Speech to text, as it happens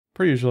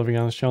Per usual, living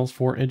on this channel is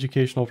for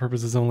educational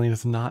purposes only.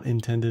 It's not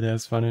intended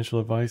as financial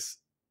advice.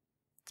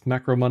 It's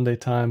Macro Monday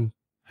time.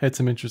 Had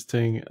some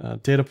interesting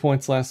data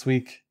points last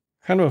week.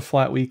 Kind of a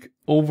flat week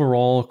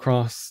overall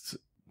across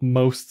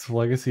most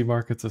legacy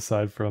markets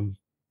aside from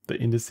the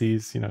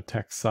indices,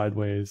 tech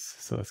sideways.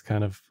 So that's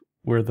kind of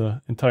where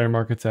the entire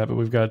market's at. But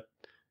we've got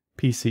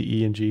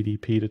PCE and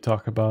GDP to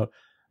talk about.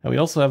 And we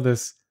also have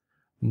this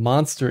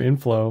monster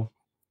inflow,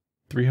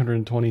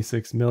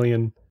 326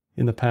 million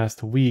in the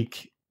past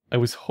week. I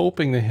was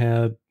hoping they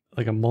had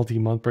like a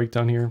multi-month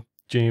breakdown here.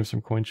 James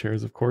from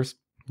CoinShares, of course.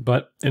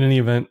 But in any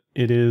event,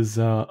 it is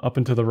up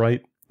and to the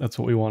right. That's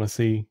what we want to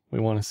see.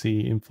 We want to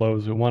see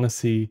inflows. We want to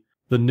see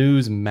the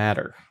news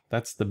matter.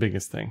 That's the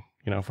biggest thing.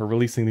 If we're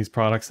releasing these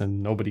products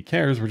and nobody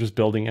cares, we're just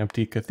building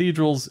empty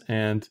cathedrals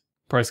and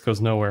price goes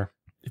nowhere.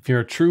 If you're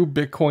a true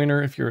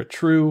Bitcoiner, if you're a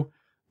true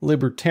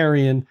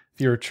libertarian,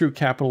 if you're a true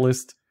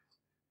capitalist,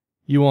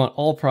 you want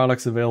all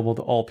products available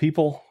to all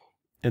people.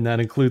 And that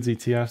includes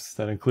ETFs,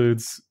 that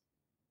includes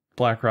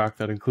BlackRock,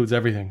 that includes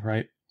everything,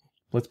 right?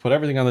 Let's put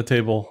everything on the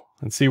table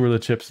and see where the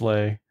chips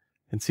lay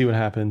and see what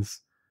happens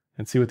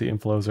and see what the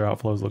inflows or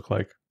outflows look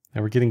like.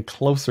 And we're getting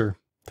closer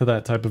to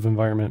that type of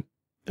environment,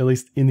 at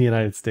least in the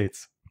United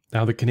States.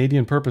 Now, the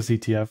Canadian Purpose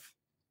ETF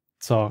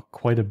saw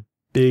quite a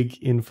big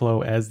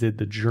inflow, as did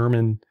the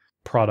German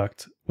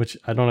product, which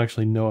I don't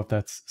actually know if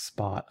that's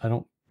spot. I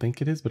don't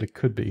think it is, but it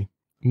could be.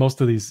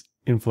 Most of these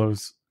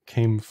inflows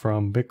came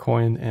from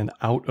Bitcoin and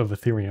out of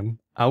Ethereum,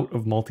 out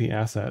of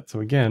multi-asset.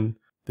 So again,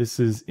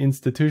 this is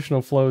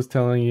institutional flows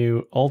telling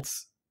you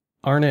alts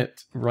aren't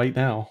it right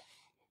now.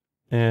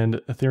 And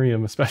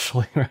Ethereum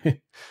especially,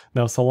 right?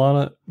 Now,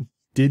 Solana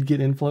did get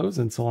inflows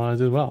and Solana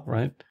did well,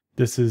 right?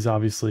 This is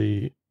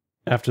obviously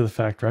after the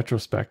fact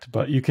retrospect,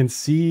 but you can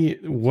see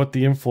what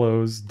the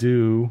inflows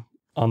do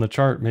on the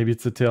chart. Maybe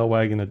it's the tail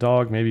wagging the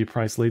dog. Maybe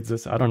price leads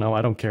this. I don't know.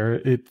 I don't care.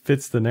 It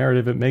fits the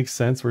narrative. It makes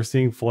sense. We're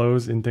seeing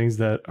flows in things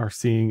that are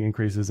seeing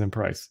increases in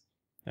price.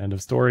 End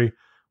of story.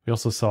 We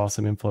also saw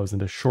some inflows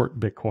into short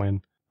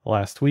Bitcoin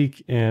last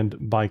week and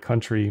by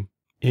country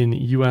in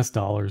US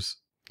dollars,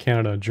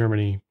 Canada,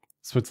 Germany,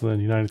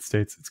 Switzerland, United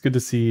States. It's good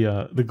to see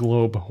the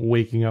globe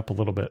waking up a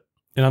little bit.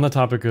 And on the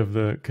topic of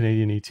the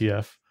Canadian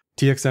ETF,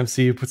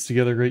 TXMC puts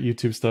together great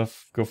YouTube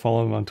stuff. Go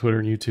follow him on Twitter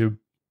and YouTube.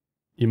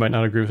 You might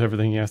not agree with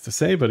everything he has to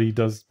say, but he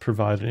does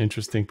provide an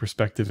interesting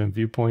perspective and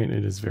viewpoint.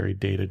 It is very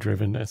data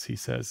driven, as he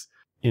says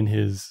in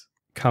his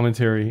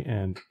commentary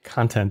and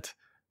content.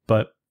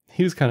 But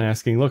he was kind of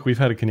asking, look, we've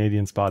had a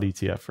Canadian spot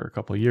ETF for a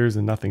couple of years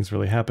and nothing's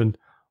really happened.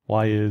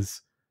 Why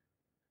is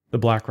the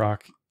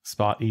BlackRock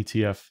spot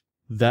ETF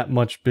that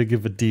much big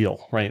of a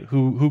deal, right?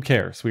 Who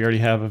cares? We already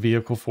have a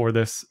vehicle for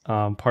this.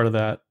 Part of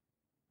that,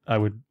 I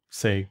would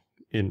say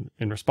in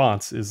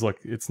response is, look,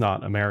 it's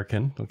not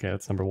American. Okay,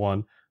 that's number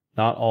one.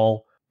 Not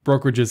all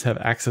brokerages have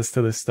access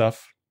to this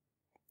stuff.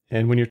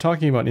 And when you're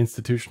talking about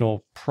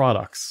institutional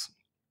products,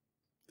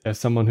 as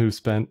someone who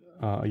spent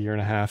a year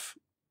and a half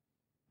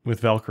with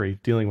Valkyrie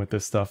dealing with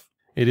this stuff,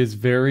 it is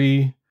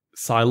very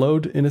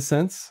siloed in a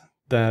sense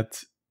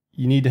that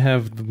you need to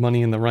have the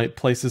money in the right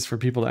places for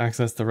people to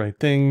access the right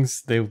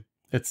things.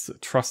 It's a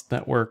trust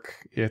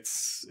network.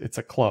 It's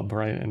a club,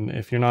 right? And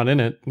if you're not in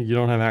it, you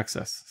don't have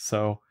access.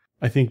 So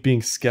I think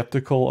being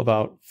skeptical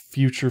about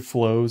future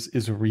flows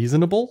is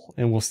reasonable,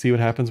 and we'll see what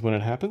happens when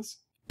it happens.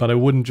 But I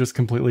wouldn't just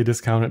completely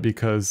discount it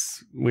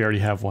because we already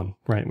have one,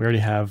 right? We already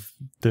have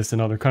this in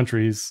other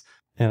countries.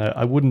 And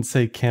I wouldn't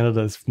say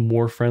Canada is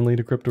more friendly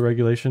to crypto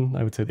regulation.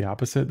 I would say the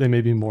opposite. They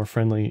may be more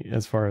friendly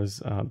as far as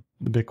the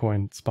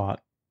Bitcoin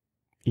spot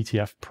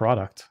ETF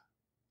product,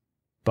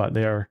 but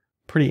they are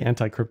pretty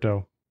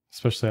anti-crypto,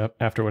 especially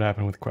after what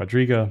happened with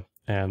Quadriga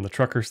and the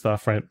trucker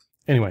stuff, right?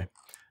 Anyway,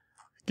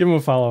 give him a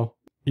follow.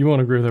 You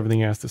won't agree with everything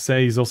he has to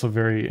say. He's also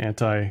very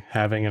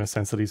anti-halving in a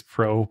sense that he's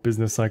pro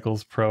business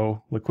cycles,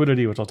 pro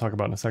liquidity, which I'll talk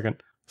about in a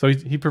second. So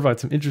he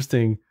provides some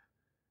interesting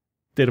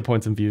data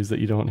points and views that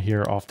you don't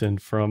hear often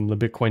from the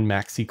Bitcoin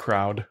maxi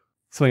crowd.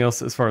 Something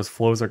else as far as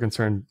flows are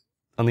concerned,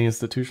 on the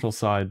institutional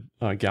side,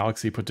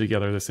 Galaxy put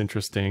together this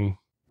interesting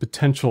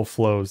potential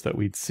flows that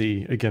we'd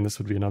see. Again, this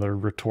would be another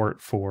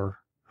retort for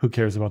who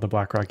cares about the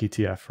BlackRock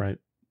ETF, right?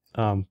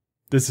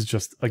 This is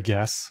just a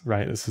guess,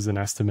 right? This is an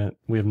estimate.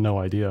 We have no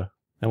idea.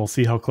 And we'll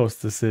see how close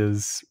this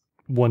is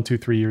 1, 2,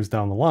 3 years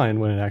down the line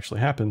when it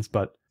actually happens.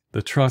 But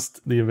the trust,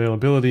 the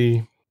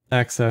availability,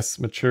 access,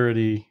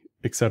 maturity,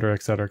 et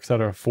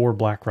cetera, for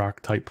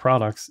BlackRock type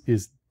products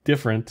is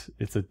different.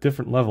 It's a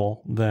different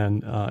level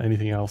than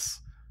anything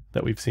else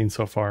that we've seen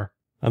so far.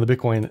 On the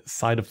Bitcoin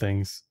side of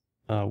things,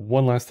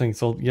 one last thing.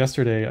 So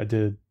yesterday I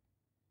did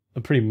a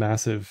pretty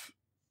massive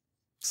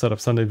Setup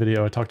Sunday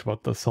video. I talked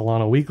about the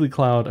Solana weekly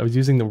cloud. I was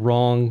using the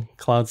wrong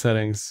cloud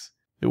settings.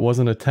 It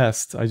wasn't a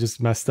test. I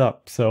just messed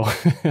up. So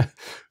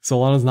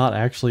Solana's not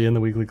actually in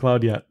the weekly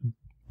cloud yet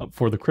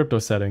for the crypto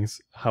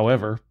settings.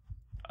 However,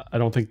 I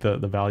don't think the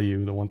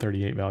value, the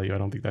 138 value, I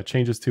don't think that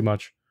changes too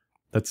much.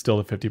 That's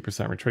still the 50%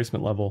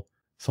 retracement level.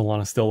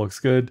 Solana still looks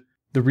good.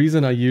 The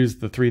reason I use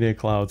the 3-day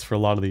clouds for a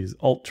lot of these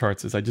alt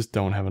charts is I just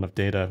don't have enough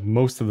data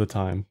most of the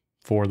time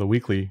for the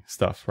weekly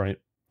stuff, right?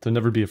 So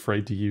never be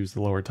afraid to use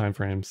the lower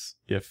timeframes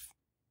if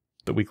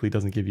the weekly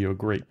doesn't give you a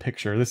great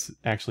picture. This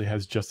actually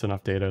has just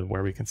enough data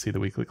where we can see the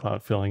weekly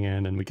cloud filling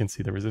in and we can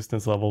see the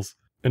resistance levels.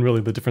 And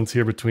really the difference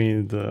here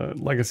between the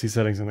legacy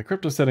settings and the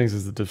crypto settings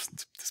is the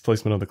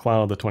displacement of the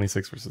cloud, the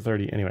 26 versus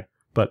 30 anyway.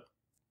 But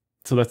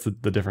so that's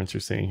the difference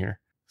you're seeing here.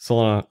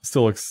 Solana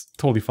still looks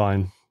totally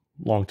fine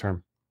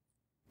long-term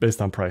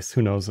based on price.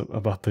 Who knows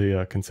about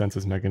the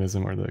consensus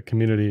mechanism or the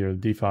community or the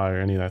DeFi or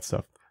any of that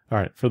stuff. All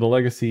right, for the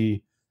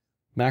legacy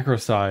macro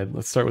side,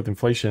 let's start with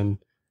inflation.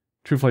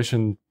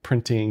 True-inflation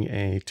printing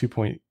a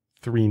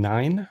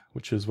 2.39,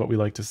 which is what we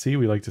like to see.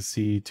 We like to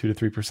see 2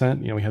 to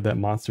 3%. You know, we had that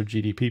monster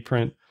GDP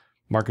print.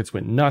 Markets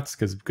went nuts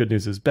because good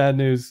news is bad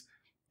news,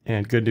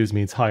 and good news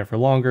means higher for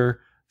longer,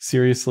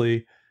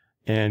 seriously,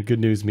 and good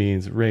news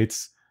means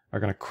rates are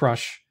going to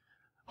crush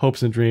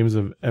hopes and dreams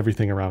of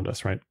everything around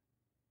us, right?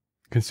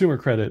 Consumer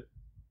credit,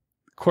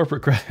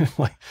 corporate credit,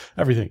 like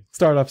everything.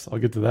 Startups, I'll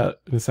get to that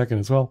in a second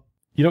as well.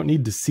 You don't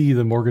need to see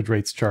the mortgage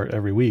rates chart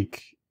every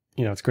week.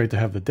 You know, it's great to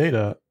have the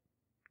data,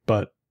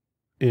 but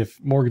if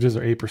mortgages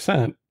are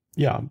 8%,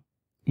 yeah,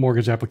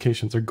 mortgage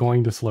applications are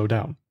going to slow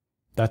down.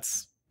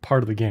 That's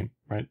part of the game,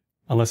 right?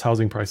 Unless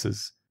housing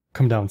prices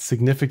come down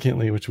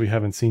significantly, which we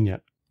haven't seen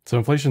yet. So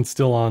inflation's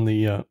still on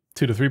the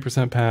 2 to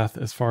 3% path.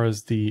 As far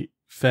as the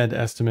Fed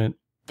estimate,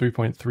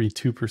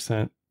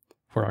 3.32%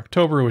 for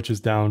October, which is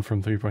down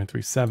from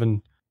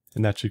 3.37,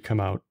 and that should come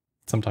out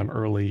sometime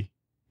early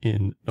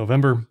in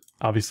November.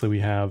 Obviously, we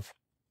have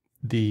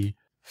the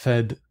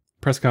Fed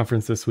press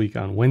conference this week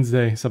on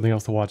Wednesday, something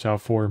else to watch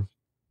out for.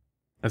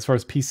 As far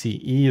as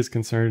PCE is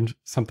concerned,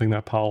 something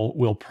that Powell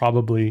will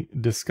probably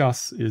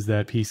discuss is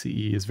that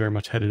PCE is very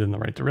much headed in the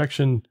right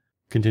direction,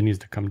 continues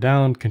to come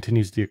down,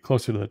 continues to get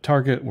closer to the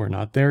target. We're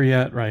not there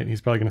yet, right?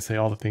 He's probably going to say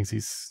all the things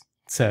he's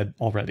said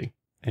already.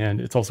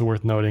 And it's also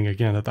worth noting,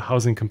 again, that the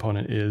housing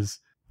component is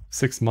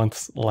 6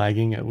 months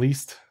lagging at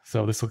least.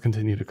 So this will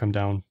continue to come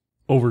down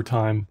over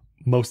time,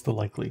 most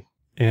likely.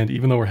 And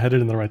even though we're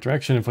headed in the right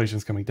direction, inflation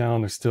is coming down,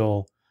 there's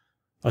still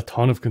a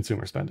ton of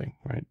consumer spending,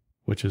 right?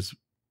 Which is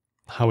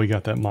how we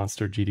got that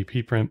monster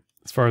GDP print.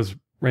 As far as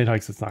rate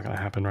hikes, it's not going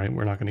to happen, right?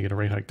 We're not going to get a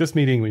rate hike this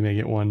meeting. We may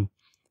get one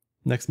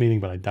next meeting,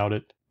 but I doubt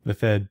it. The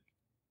Fed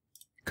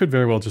could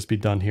very well just be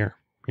done here.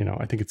 You know,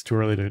 I think it's too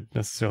early to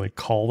necessarily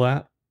call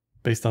that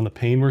based on the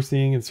pain we're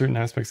seeing in certain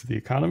aspects of the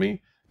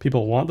economy.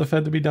 People want the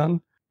Fed to be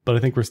done, but I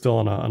think we're still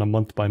on a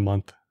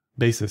month-by-month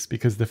basis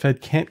because the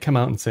Fed can't come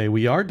out and say,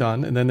 we are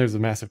done, and then there's a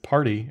massive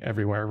party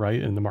everywhere,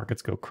 right? And the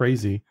markets go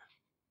crazy.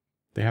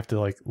 They have to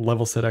like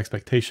level set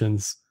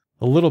expectations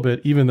a little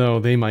bit, even though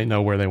they might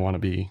know where they want to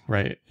be,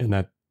 right? And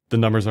that the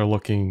numbers are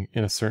looking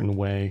in a certain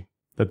way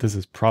that this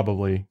is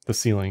probably the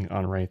ceiling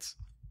on rates.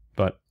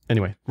 But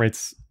anyway,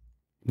 rates,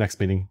 next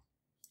meeting,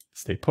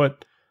 stay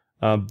put.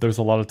 There's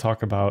a lot of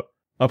talk about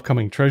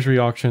upcoming treasury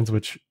auctions,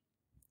 which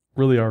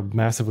really are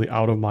massively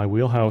out of my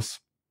wheelhouse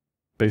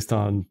based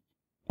on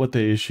what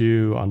they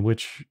issue, on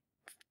which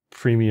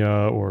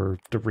premia or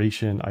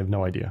duration. I have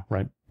no idea,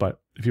 right? But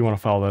if you want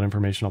to follow that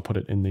information, I'll put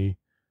it in the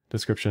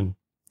description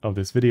of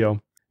this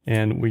video.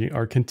 And we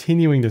are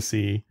continuing to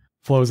see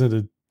flows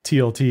into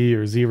TLT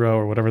or zero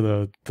or whatever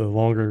the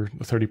longer,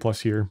 the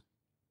 30+ year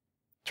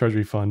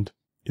treasury fund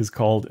is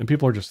called. And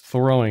people are just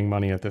throwing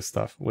money at this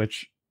stuff,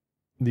 which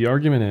the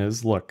argument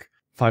is, look,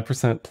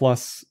 5%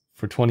 plus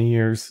for 20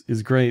 years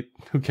is great.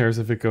 Who cares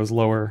if it goes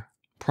lower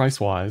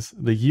price-wise?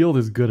 The yield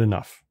is good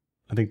enough.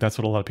 I think that's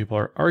what a lot of people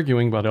are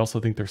arguing, but I also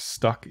think they're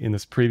stuck in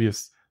this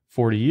previous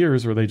 40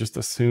 years where they just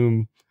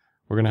assume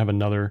we're going to have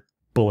another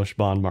bullish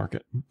bond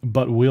market.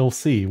 But we'll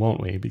see,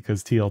 won't we?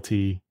 Because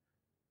TLT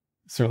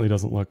certainly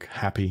doesn't look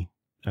happy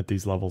at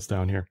these levels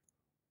down here.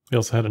 We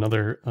also had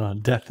another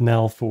death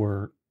knell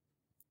for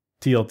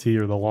TLT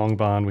or the long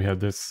bond. We had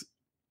this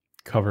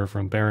cover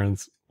from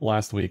Barron's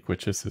last week,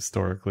 which is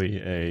historically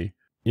a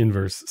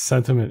inverse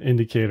sentiment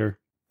indicator.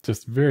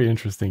 Just very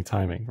interesting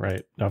timing,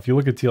 right? Now, if you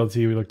look at TLT,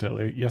 we looked at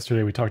it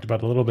yesterday, we talked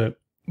about it a little bit.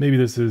 Maybe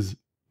this is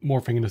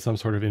morphing into some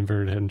sort of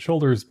inverted head and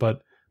shoulders,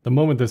 but the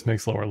moment this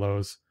makes lower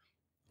lows,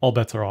 all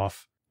bets are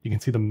off. You can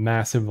see the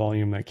massive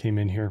volume that came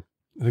in here.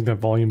 I think that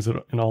volume's at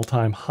an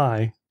all-time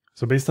high.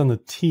 So based on the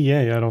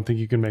TA, I don't think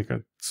you can make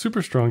a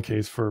super strong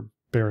case for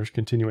bearish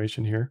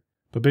continuation here.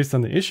 But based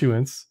on the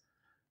issuance,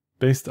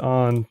 based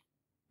on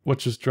what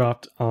just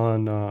dropped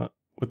on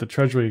what the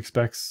Treasury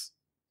expects,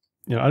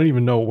 you know, I don't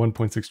even know what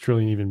 1.6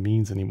 trillion even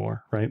means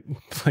anymore, right?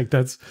 Like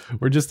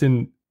we're just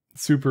in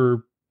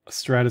super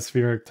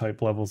stratospheric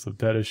type levels of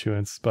debt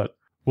issuance, but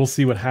we'll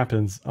see what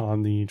happens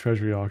on the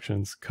Treasury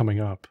auctions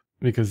coming up,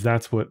 because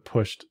that's what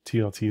pushed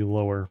TLT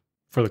lower.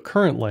 For the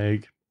current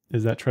leg,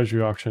 is that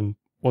Treasury auction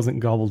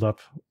wasn't gobbled up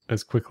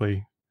as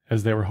quickly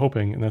as they were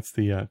hoping, and that's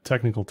the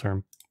technical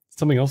term.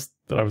 Something else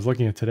that I was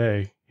looking at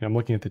today, I'm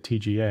looking at the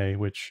TGA,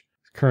 which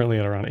is currently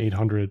at around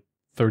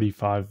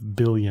 835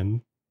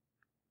 billion.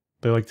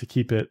 They like to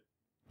keep it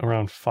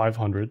around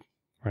 500,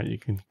 right? You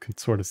can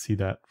sort of see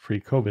that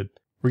pre-COVID.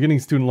 We're getting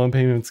student loan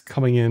payments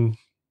coming in.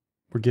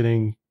 We're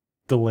getting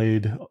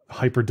delayed,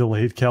 hyper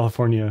delayed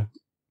California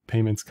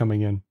payments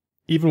coming in.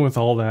 even with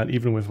all that,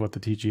 even with what the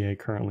TGA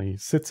currently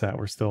sits at,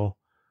 we're still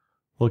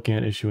looking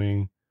at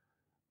issuing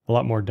a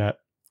lot more debt.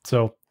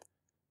 So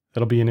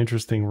it'll be an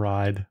interesting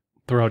ride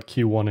throughout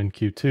Q1 and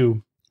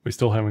Q2. We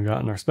still haven't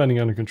gotten our spending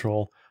under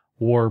control.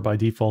 War by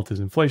default is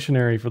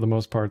inflationary for the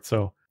most part,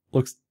 so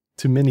looks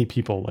to many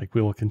people like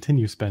we will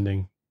continue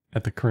spending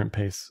at the current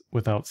pace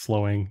without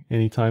slowing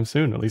anytime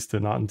soon, at least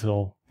not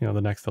until the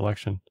next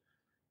election.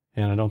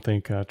 And I don't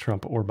think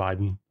Trump or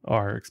Biden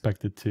are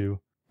expected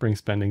to bring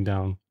spending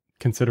down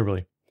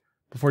considerably.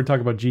 Before we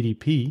talk about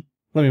GDP,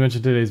 let me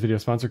mention today's video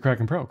sponsor,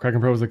 Kraken Pro.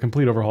 Kraken Pro is a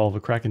complete overhaul of the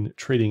Kraken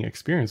trading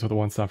experience with a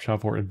one-stop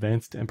shop for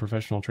advanced and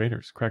professional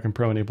traders. Kraken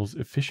Pro enables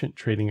efficient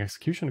trading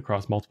execution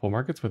across multiple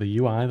markets with a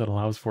UI that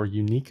allows for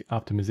unique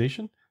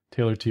optimization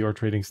tailored to your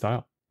trading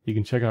style. You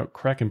can check out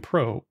Kraken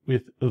Pro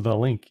with the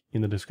link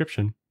in the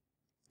description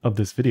of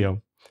this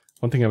video.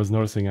 One thing I was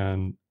noticing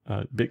on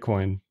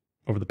Bitcoin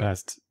over the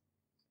past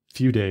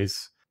few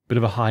days, bit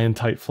of a high and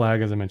tight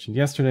flag, as I mentioned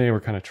yesterday.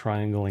 We're kind of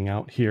triangling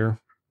out here,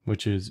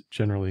 which is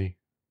generally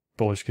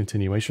bullish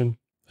continuation.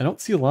 I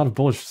don't see a lot of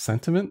bullish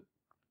sentiment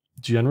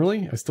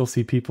generally. I still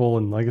see people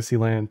in legacy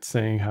land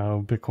saying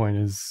how Bitcoin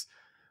is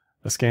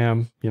a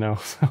scam,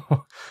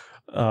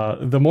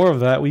 the more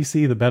of that we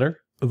see, the better.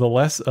 The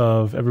less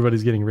of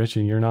everybody's getting rich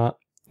and you're not,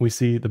 we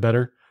see, the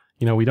better.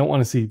 We don't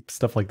want to see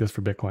stuff like this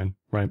for Bitcoin,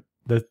 right?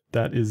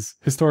 That is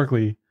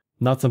historically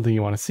not something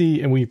you want to see,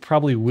 and we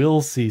probably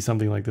will see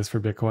something like this for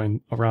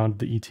Bitcoin around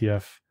the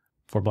ETF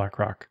for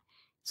BlackRock.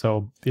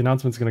 So the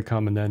announcement's going to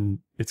come, and then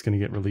it's going to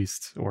get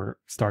released or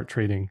start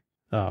trading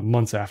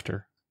months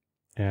after.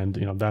 And,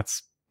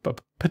 that's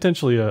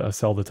potentially a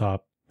sell the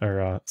top,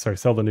 or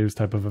sell the news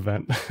type of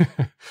event,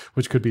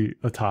 which could be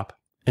a top.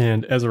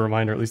 And as a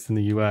reminder, at least in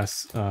the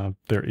US,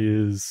 there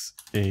is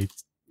a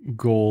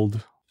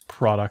gold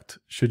product,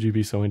 should you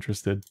be so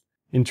interested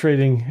in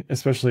trading,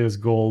 especially as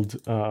gold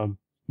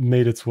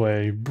made its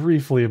way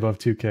briefly above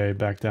 2K,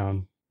 back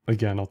down.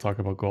 Again, I'll talk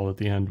about gold at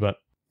the end, but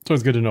it's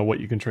always good to know what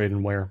you can trade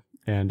and where.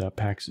 And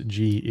PAX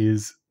G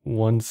is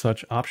one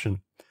such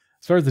option.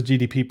 As far as the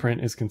GDP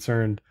print is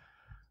concerned,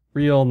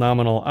 real,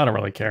 nominal, I don't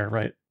really care,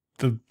 right?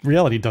 The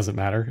reality doesn't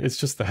matter. It's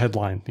just the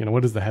headline.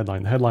 What is the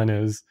headline? The headline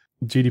is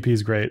GDP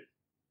is great,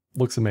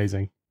 looks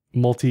amazing,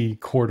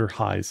 multi-quarter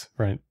highs,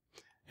 right?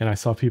 And I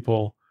saw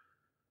people,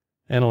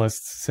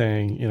 analysts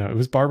saying, it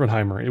was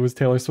Barbenheimer, it was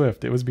Taylor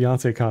Swift, it was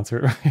Beyonce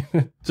concert,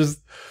 right?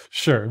 Just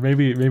sure,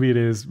 maybe it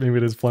is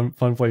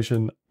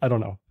funflation, I don't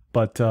know,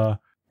 but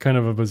kind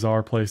of a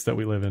bizarre place that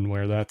we live in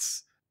where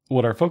that's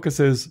what our focus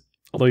is.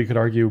 Although you could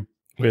argue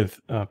with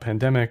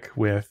pandemic,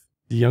 with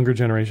the younger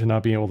generation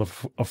not being able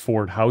to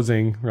afford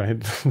housing, right?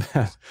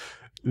 That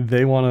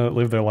they want to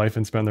live their life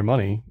and spend their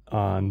money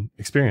on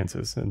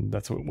experiences. And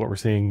that's what we're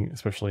seeing,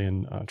 especially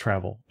in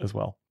travel as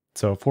well.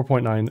 So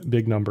 4.9,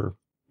 big number.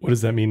 What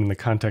does that mean in the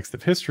context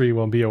of history?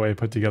 Well, BOA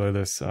put together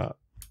this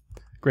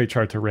great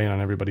chart to rain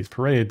on everybody's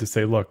parade to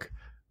say, look,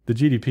 the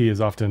GDP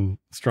is often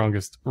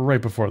strongest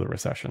right before the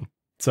recession.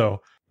 So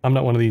I'm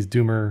not one of these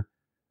doomer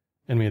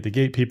enemy at the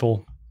gate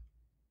people.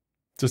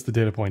 Just a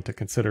data point to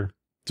consider.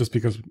 Just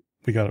because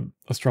we got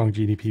a strong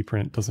GDP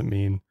print doesn't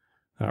mean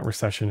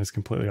recession is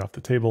completely off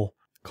the table.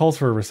 Calls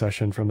for a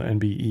recession from the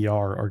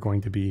NBER are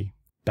going to be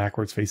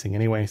backwards facing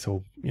anyway.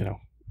 So,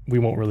 we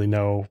won't really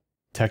know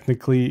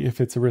technically if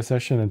it's a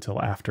recession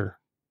until after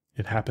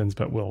it happens,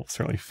 but we'll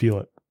certainly feel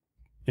it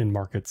in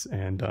markets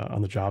and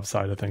on the job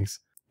side of things.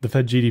 The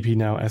Fed GDP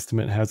now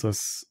estimate has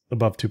us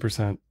above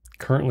 2%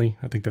 currently.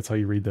 I think that's how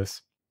you read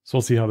this. So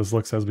we'll see how this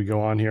looks as we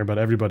go on here, but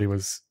everybody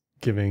was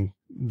giving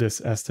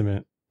this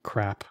estimate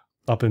crap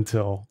up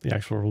until the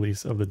actual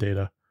release of the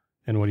data.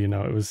 And what do you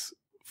know? It was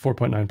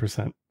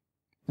 4.9%,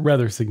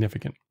 rather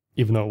significant,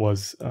 even though it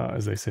was,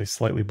 as they say,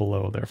 slightly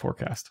below their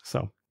forecast.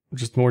 So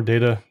just more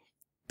data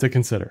to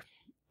consider.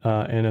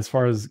 And as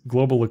far as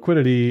global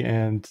liquidity,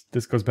 and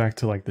this goes back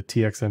to like the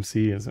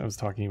TXMC, as I was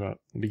talking about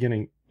in the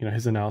beginning,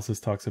 his analysis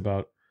talks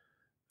about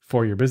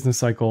 4-year business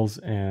cycles,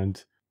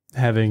 and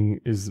having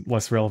is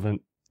less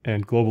relevant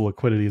and global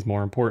liquidity is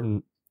more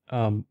important.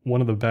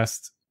 One of the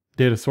best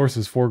data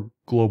sources for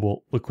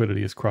global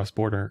liquidity is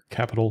cross-border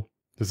capital.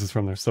 This is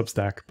from their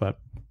Substack, but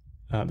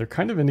they're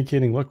kind of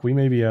indicating, look, we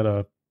may be at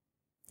a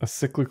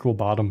cyclical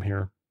bottom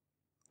here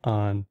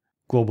on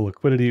global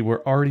liquidity.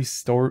 We're already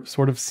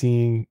sort of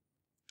seeing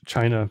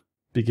China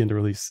begin to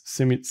release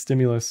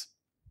stimulus.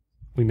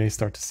 We may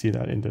start to see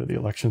that into the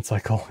election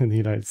cycle in the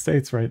United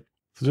States, right?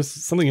 So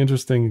just something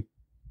interesting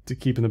to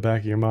keep in the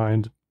back of your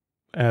mind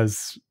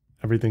as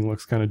everything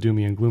looks kind of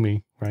doomy and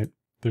gloomy, right?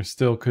 There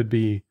still could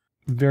be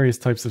various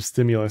types of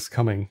stimulus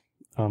coming.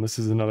 This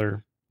is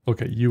another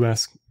look at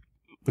U.S.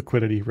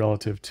 liquidity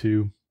relative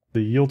to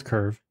the yield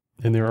curve.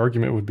 And their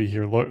argument would be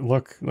here,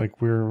 look, like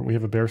we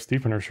have a bear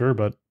steepener, sure,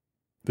 but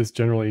this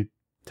generally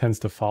tends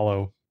to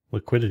follow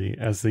liquidity.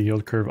 As the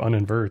yield curve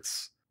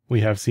uninverts,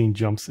 we have seen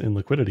jumps in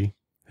liquidity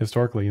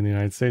historically in the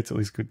United States, at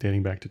least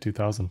dating back to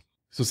 2000.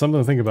 So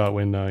something to think about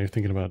when you're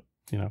thinking about,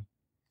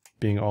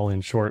 being all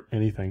in short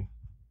anything.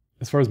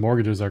 As far as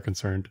mortgages are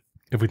concerned,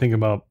 if we think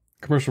about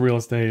commercial real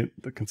estate,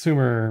 the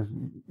consumer,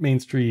 Main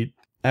Street,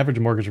 average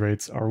mortgage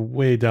rates are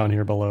way down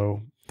here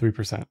below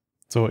 3%.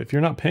 So if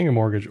you're not paying a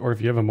mortgage, or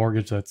if you have a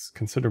mortgage that's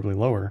considerably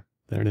lower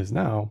than it is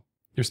now,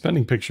 your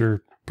spending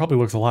picture probably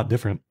looks a lot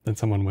different than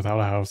someone without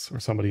a house or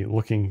somebody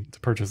looking to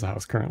purchase a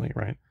house currently,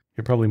 right?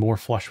 You're probably more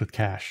flush with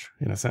cash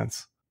in a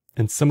sense.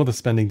 And some of the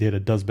spending data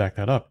does back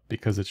that up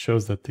because it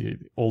shows that the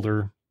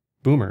older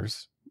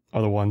boomers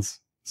are the ones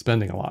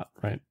spending a lot,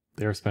 right?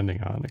 They're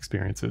spending on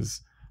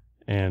experiences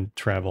and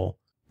travel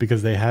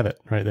because they have it,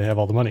 right? They have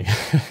all the money.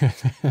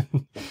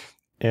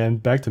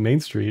 And back to Main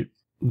Street,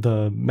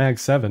 the Mag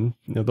 7,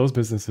 those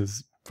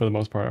businesses for the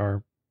most part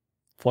are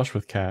flush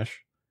with cash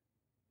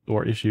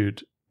or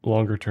issued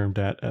longer term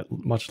debt at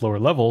much lower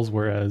levels,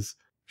 whereas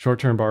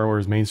short-term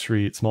borrowers, Main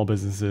Street, small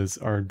businesses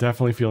are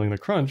definitely feeling the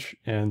crunch.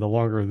 And the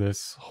longer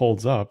this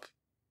holds up,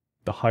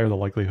 the higher the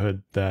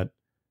likelihood that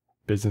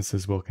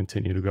businesses will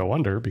continue to go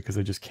under because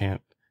they just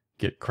can't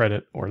get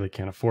credit, or they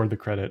can't afford the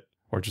credit,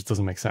 or it just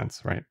doesn't make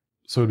sense, right?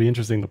 So it'd be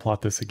interesting to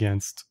plot this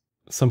against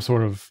some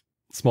sort of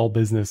small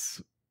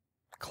business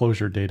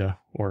closure data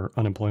or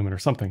unemployment or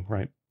something,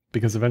 right?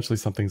 Because eventually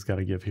something's got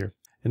to give here.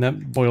 And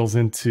that boils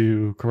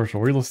into commercial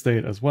real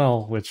estate as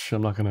well, which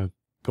I'm not going to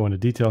go into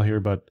detail here,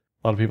 but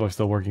a lot of people are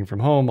still working from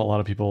home. A lot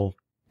of people,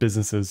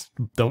 businesses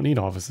don't need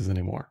offices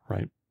anymore,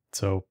 right?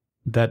 So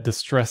that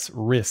distress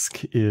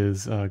risk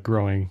is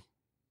growing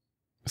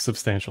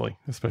substantially,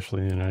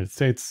 especially in the United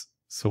States.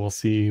 So we'll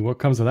see what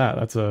comes of that.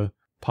 That's a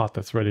pot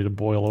that's ready to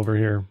boil over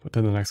here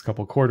within the next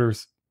couple of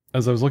quarters.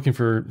 As I was looking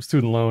for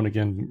student loan,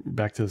 again,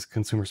 back to this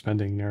consumer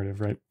spending narrative,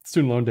 right?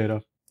 Student loan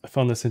data, I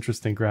found this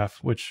interesting graph,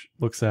 which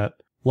looks at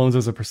loans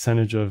as a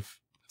percentage of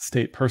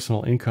state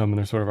personal income. And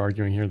they're sort of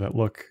arguing here that,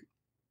 look,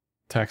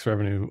 tax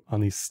revenue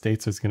on these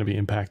states is going to be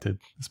impacted,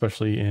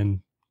 especially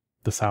in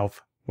the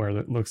South, where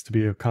there looks to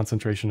be a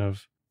concentration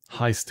of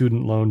high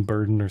student loan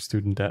burden or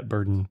student debt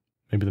burden,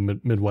 maybe the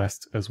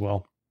Midwest as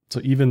well.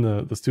 So even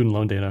the student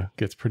loan data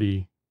gets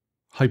pretty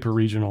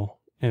hyper-regional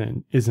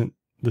and isn't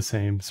the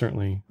same,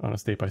 certainly on a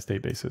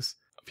state-by-state basis.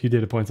 A few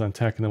data points on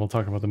tech, and then we'll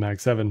talk about the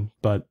Mag 7.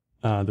 But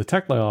the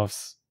tech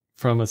layoffs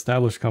from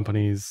established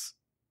companies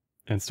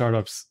and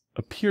startups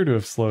appear to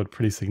have slowed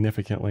pretty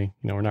significantly.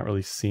 We're not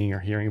really seeing or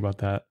hearing about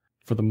that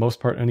for the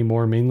most part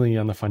anymore. Mainly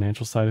on the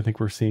financial side, I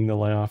think we're seeing the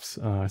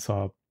layoffs. I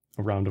saw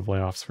a round of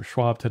layoffs for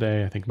Schwab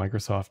today. I think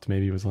Microsoft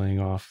maybe was laying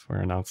off or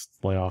announced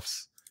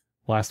layoffs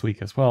last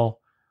week as well.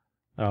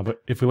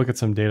 But if we look at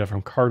some data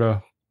from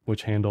Carta,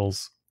 which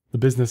handles the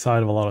business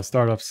side of a lot of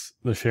startups,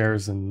 the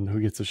shares and who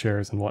gets the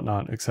shares and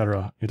whatnot,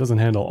 etc. It doesn't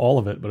handle all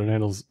of it, but it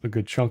handles a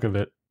good chunk of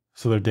it.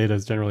 So their data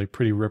is generally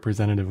pretty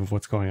representative of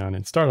what's going on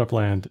in startup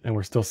land. And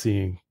we're still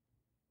seeing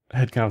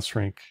headcount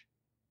shrink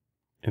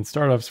in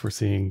startups. We're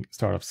seeing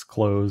startups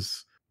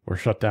close or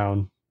shut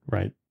down,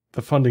 right?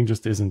 The funding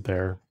just isn't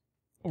there.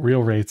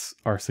 Real rates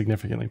are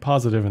significantly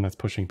positive, and that's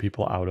pushing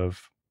people out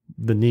of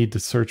the need to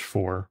search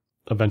for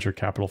a venture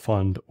capital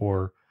fund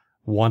or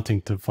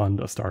wanting to fund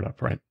a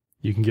startup, right?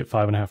 You can get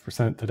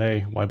 5.5%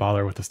 today. Why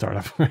bother with the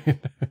startup, right?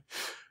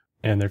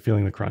 And they're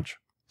feeling the crunch.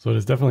 So it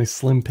is definitely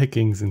slim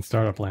pickings in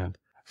startup land.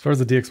 As far as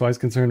the DXY is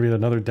concerned, we had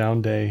another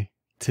down day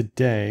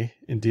today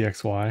in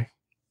DXY,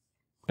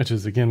 which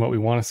is, again, what we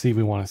want to see.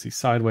 We want to see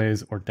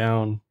sideways or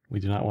down. We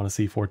do not want to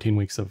see 14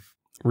 weeks of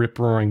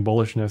rip-roaring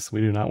bullishness.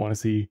 We do not want to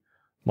see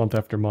month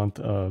after month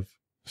of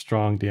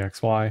strong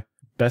DXY.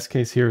 Best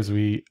case here is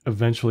we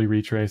eventually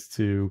retrace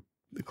to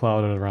the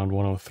cloud at around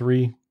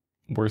 103.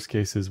 Worst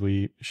case is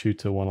we shoot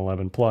to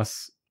 111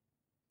 plus.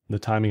 The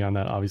timing on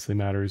that obviously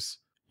matters.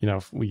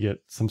 If we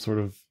get some sort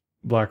of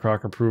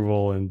BlackRock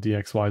approval and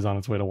DXY is on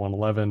its way to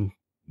 111,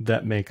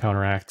 that may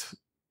counteract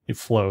it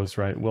flows,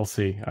 right? We'll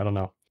see. I don't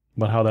know.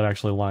 But how that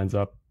actually lines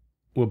up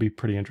will be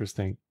pretty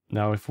interesting.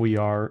 Now, if we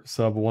are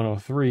sub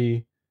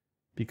 103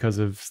 because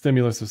of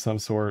stimulus of some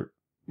sort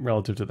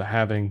relative to the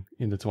halving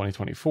into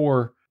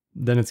 2024,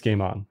 then it's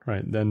game on,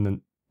 right?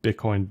 Then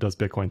Bitcoin does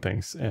Bitcoin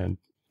things and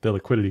the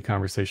liquidity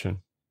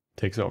conversation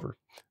takes over.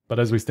 But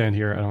as we stand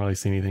here, I don't really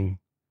see anything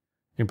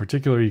in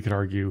particular. You could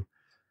argue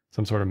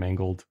some sort of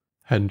mangled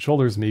head and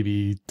shoulders,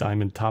 maybe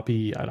diamond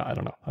toppy. I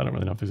don't know. I don't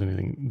really know if there's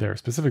anything there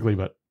specifically,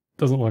 but it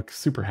doesn't look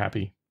super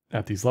happy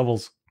at these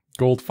levels.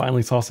 Gold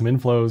finally saw some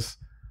inflows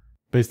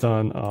based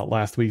on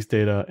last week's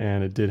data,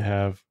 and it did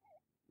have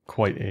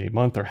quite a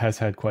month, or has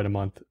had quite a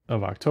month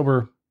of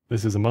October.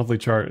 This is a monthly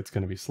chart. It's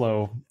going to be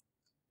slow.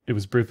 It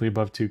was briefly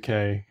above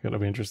 2K. It'll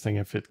be interesting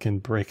if it can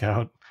break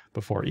out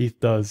before ETH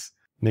does,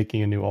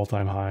 making a new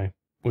all-time high,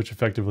 which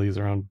effectively is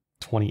around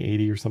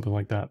 2080 or something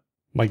like that.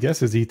 My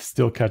guess is ETH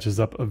still catches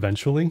up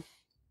eventually,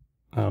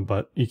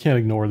 but you can't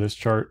ignore this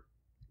chart.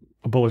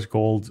 A bullish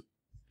gold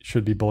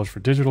should be bullish for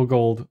digital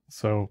gold,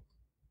 so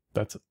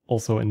that's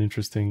also an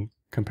interesting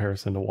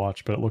comparison to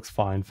watch, but it looks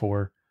fine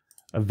for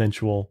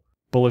eventual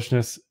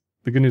bullishness.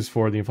 The good news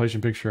for the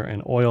inflation picture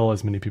and oil,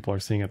 as many people are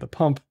seeing at the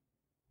pump,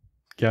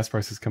 gas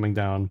prices coming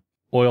down.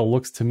 Oil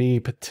looks to me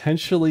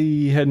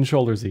potentially head and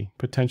shoulders-y,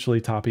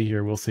 potentially toppy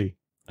here. We'll see.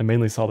 I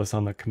mainly saw this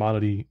on the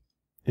commodity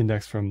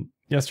index from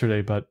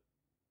yesterday, but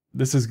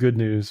this is good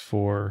news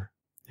for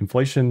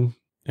inflation,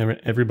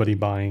 everybody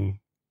buying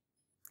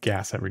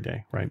gas every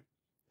day, right?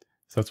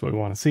 So that's what we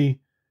want to see.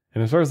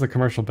 And as far as the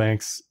commercial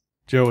banks,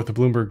 Joe with the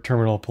Bloomberg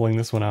terminal pulling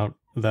this one out,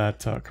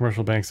 that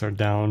commercial banks are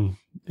down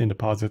in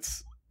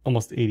deposits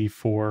almost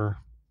 84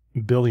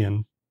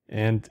 billion.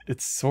 And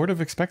it's sort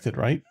of expected,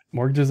 right?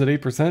 Mortgages at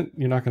 8%,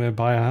 you're not going to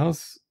buy a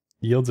house.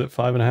 Yields at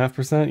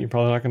 5.5%, you're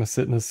probably not going to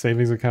sit in a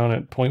savings account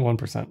at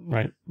 0.1%,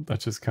 right?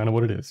 That's just kind of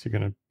what it is. You're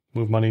going to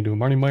move money to a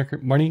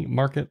money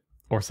market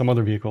or some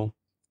other vehicle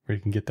where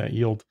you can get that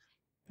yield.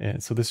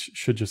 And so this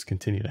should just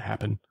continue to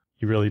happen.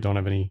 You really don't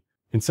have any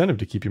incentive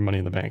to keep your money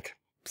in the bank.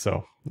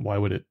 So why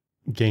would it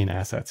gain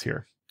assets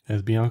here?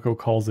 As Bianco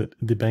calls it,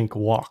 the bank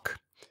walk.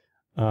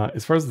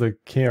 As far as the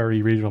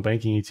KRE regional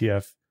banking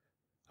ETF,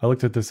 I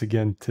looked at this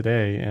again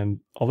today, and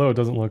although it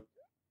doesn't look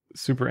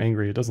super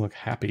angry, it doesn't look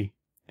happy.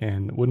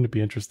 And wouldn't it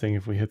be interesting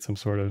if we hit some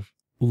sort of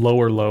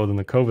lower low than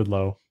the COVID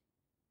low?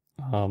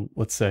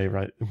 Let's say,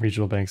 right,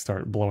 regional banks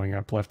start blowing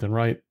up left and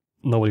right.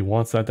 Nobody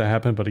wants that to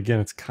happen, but again,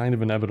 it's kind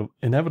of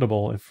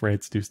inevitable if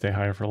rates do stay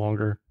higher for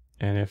longer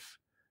and if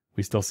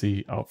we still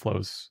see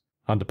outflows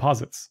on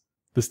deposits.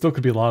 This still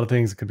could be a lot of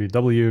things. It could be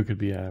W, it could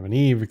be an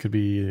Eve, it could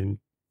be an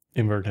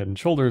invert head and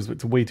shoulders.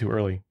 It's way too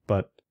early,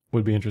 but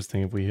would be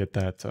interesting if we hit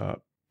that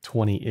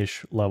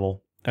 20-ish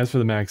level. As for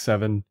the Mag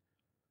 7,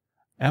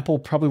 Apple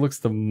probably looks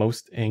the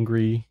most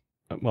angry.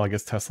 Well, I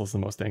guess Tesla's the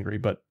most angry,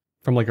 but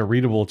from like a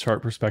readable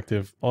chart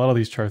perspective, a lot of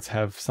these charts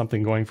have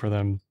something going for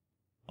them.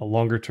 A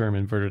longer term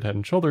inverted head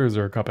and shoulders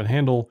or a cup and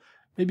handle.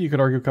 Maybe you could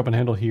argue cup and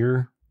handle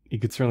here. You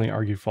could certainly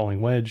argue falling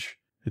wedge.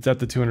 It's at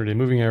the 200-day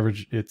moving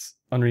average. It's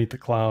underneath the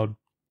cloud.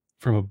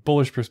 From a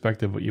bullish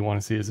perspective, what you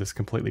want to see is this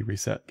completely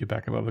reset. Get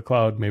back above the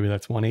cloud. Maybe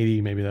that's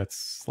 180. Maybe that's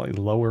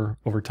slightly lower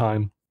over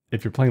time.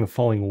 If you're playing the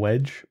falling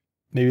wedge,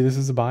 maybe this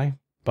is a buy,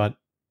 but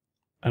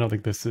I don't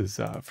think this is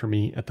for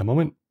me at the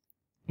moment.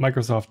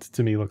 Microsoft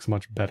to me looks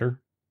much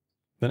better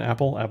than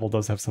Apple. Apple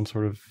does have some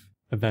sort of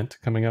event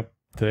coming up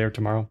today or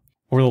tomorrow.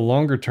 Over the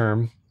longer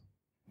term,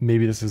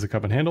 maybe this is a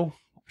cup and handle.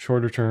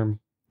 Shorter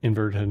term,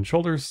 inverted head and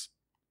shoulders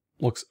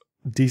looks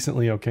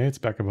decently okay. It's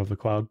back above the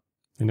cloud.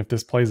 And if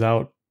this plays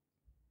out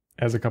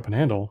as a cup and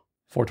handle,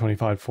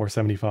 425,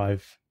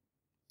 475,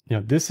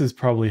 this is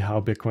probably how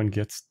Bitcoin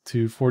gets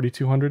to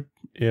 4,200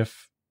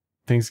 if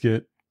things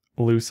get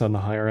loose on the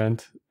higher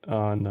end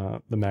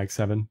on the Mag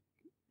 7.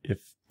 If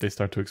they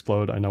start to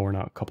explode, I know we're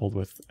not coupled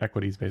with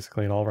equities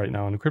basically at all right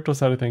now on the crypto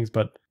side of things,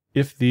 but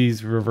if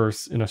these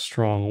reverse in a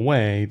strong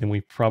way, then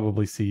we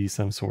probably see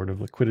some sort of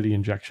liquidity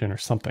injection or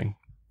something.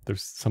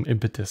 There's some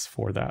impetus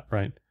for that,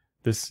 right?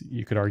 This,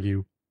 you could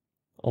argue,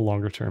 a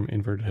longer term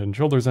inverted head and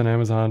shoulders on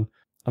Amazon.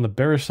 On the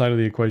bearish side of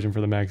the equation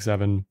for the Mag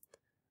 7,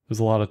 there's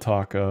a lot of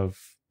talk of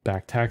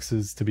back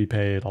taxes to be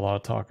paid, a lot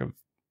of talk of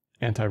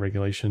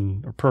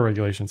anti-regulation or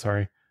pro-regulation,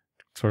 sorry,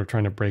 sort of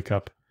trying to break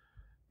up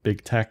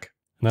big tech.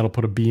 And that'll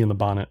put a bee in the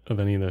bonnet of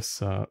any of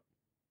this,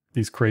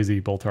 these crazy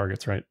bull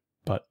targets, right?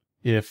 But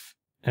if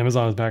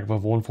Amazon is back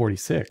above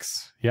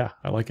 146, yeah,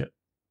 I like it.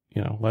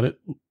 Let it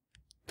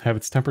have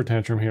its temper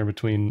tantrum here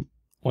between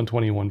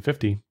 120 and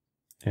 150,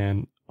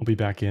 and I'll be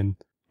back in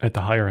at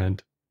the higher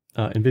end.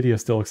 NVIDIA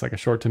still looks like a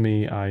short to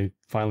me. I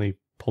finally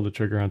pulled the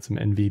trigger on some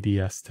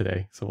NVDS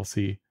today, so we'll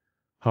see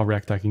how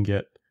wrecked I can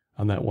get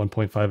on that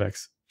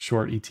 1.5x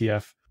short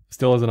ETF.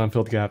 Still has an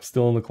unfilled gap,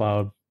 still in the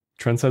cloud.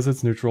 Trend says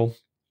it's neutral.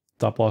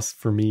 Stop loss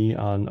for me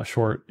on a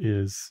short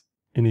is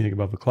anything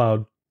above the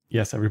cloud.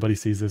 Yes, everybody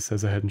sees this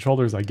as a head and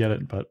shoulders. I get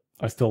it, but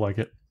I still like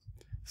it.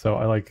 So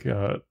I like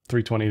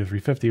 320 to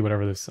 350,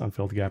 whatever this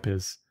unfilled gap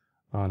is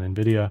on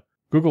NVIDIA.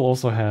 Google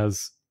also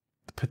has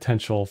the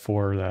potential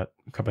for that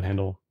cup and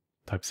handle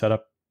type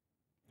setup,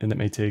 and that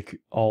may take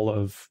all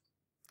of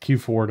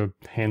Q4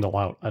 to handle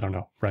out. I don't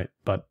know, right?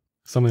 But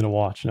something to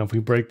watch. Now, if we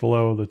break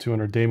below the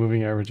 200-day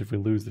moving average, if we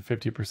lose the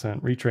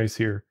 50% retrace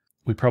here,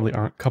 we probably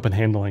aren't cup and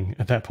handling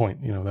at that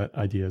point. That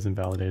idea is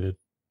invalidated.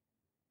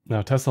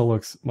 Now, Tesla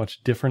looks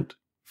much different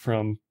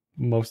from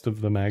most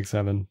of the Mag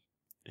 7.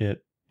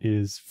 It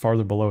is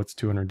farther below its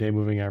 200-day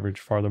moving average,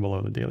 farther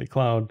below the daily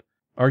cloud,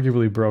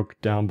 arguably broke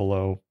down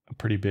below a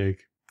pretty big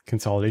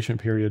consolidation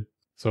period.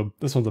 So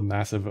this one's a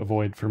massive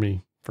avoid for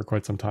me for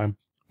quite some time.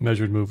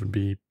 Measured move would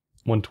be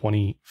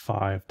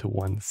 125 to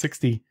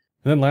 160.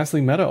 And then lastly,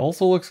 Meta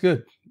also looks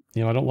good. I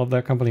don't love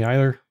that company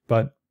either,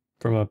 but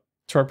from a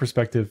chart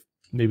perspective,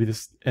 maybe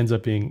this ends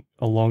up being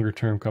a longer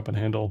term cup and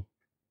handle.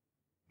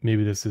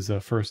 Maybe this is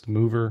a first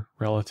mover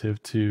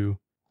relative to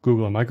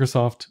Google and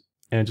Microsoft,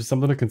 and just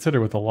something to consider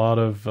with a lot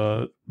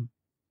of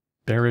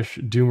bearish,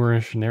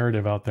 doomerish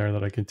narrative out there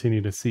that I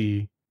continue to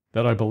see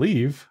that I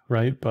believe,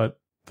 right? But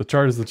the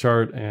chart is the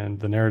chart, and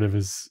the narrative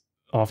is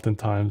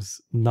oftentimes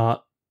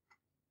not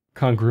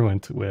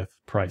congruent with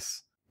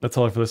price. That's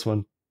all for this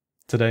one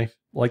today.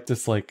 Like,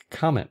 dislike,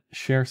 comment,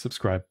 share,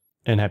 subscribe,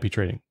 and happy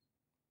trading.